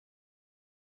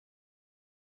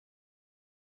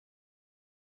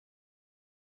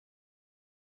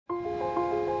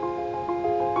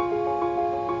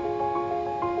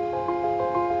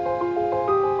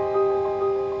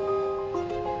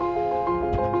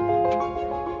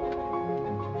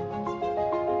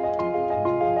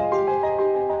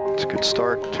Good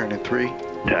start, turn in 3.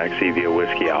 Taxi via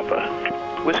Whiskey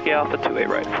Alpha. Whiskey Alpha 28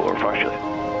 right, 4 partially.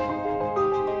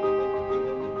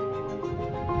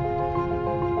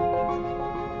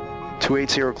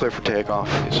 .280 clear for takeoff.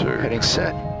 Yes, sir. Heading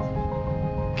set.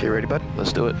 Okay, ready, bud?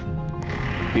 Let's do it.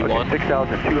 B1. Okay,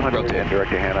 6,200 Rotate. and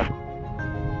direct to Hannah.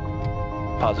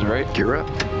 Positive right. Gear up.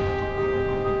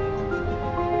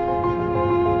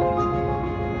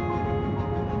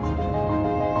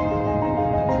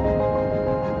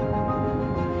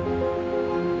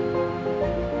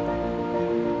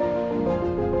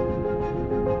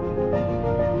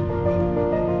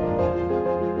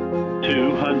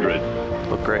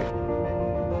 Look great.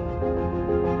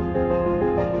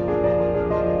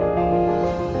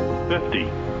 $50,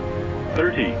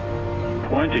 $30,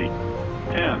 $20,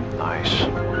 $10. Nice.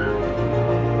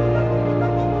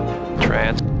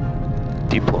 Trans.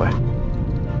 Deploy.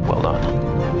 Well done.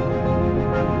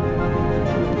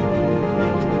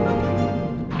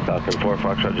 Falcon 4,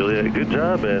 Foxtrot Juliet, good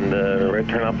job, and right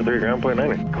turn off the 3 ground point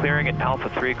 90. Clearing at Alpha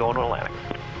 3, going to Atlantic.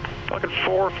 Falcon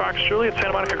 4, Fox Juliet,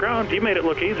 Santa Monica ground. You made it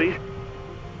look easy.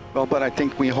 Well, but I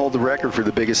think we hold the record for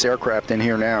the biggest aircraft in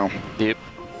here now. Yep.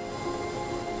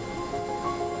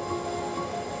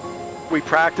 We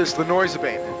practiced the noise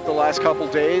abatement the last couple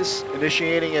days.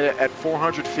 Initiating it at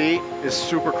 400 feet is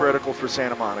super critical for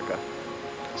Santa Monica.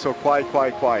 So quiet,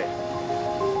 quiet, quiet.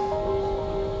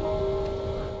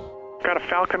 Got a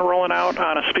Falcon rolling out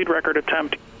on a speed record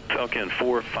attempt. Falcon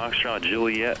 4, Foxtrot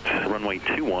Juliet, runway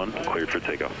 21, cleared for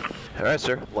takeoff. All right,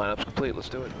 sir. Lineup's complete. Let's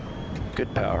do it.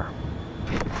 Good power.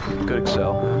 Good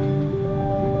Excel.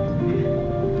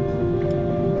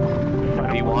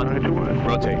 B1.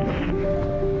 Rotate.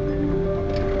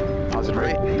 Positive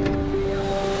rate.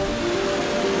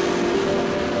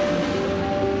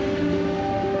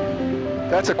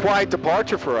 That's a quiet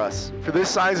departure for us. For this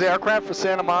size aircraft for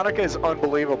Santa Monica is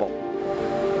unbelievable.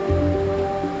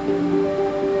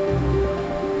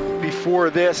 Before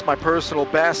this, my personal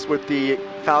best with the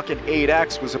Falcon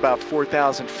 8X was about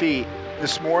 4,000 feet.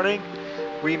 This morning,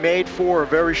 we made for a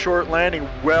very short landing,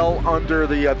 well under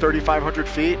the 3,500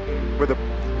 feet, with a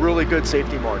really good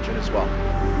safety margin as well.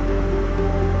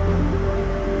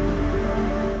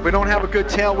 We don't have a good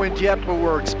tailwind yet, but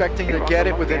we're expecting to get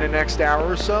it within the next hour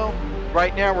or so.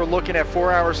 Right now, we're looking at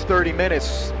 4 hours, 30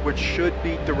 minutes, which should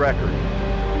beat the record.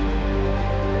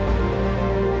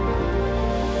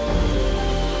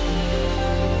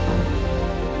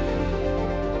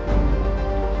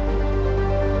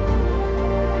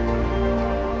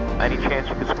 Any chance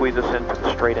you could squeeze us in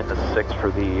straight into 6 for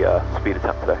the speed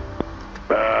attempt today?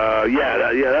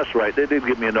 Yeah, that's right. They did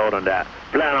give me a note on that.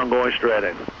 Plan on going straight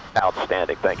in.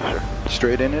 Outstanding. Thank you, sir.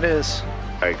 Straight in it is.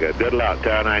 Very good. Good luck,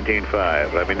 Tower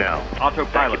 19.5. Let me know. Autopilot.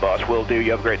 Thank you, boss. Will do.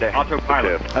 You have a great day.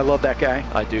 Autopilot. I love that guy.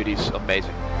 I do. He's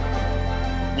amazing.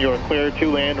 You are clear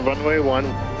to land runway 1.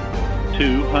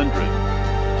 200,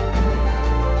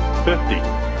 50,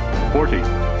 40,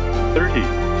 30,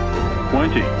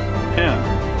 20,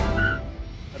 10.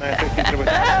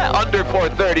 Under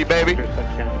 430, baby.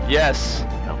 Yes.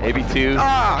 Maybe 2.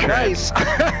 Ah, nice.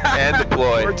 And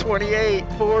deploy. 428,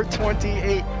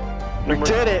 428. We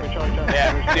did it.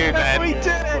 Yeah, dude, man. We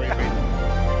did it.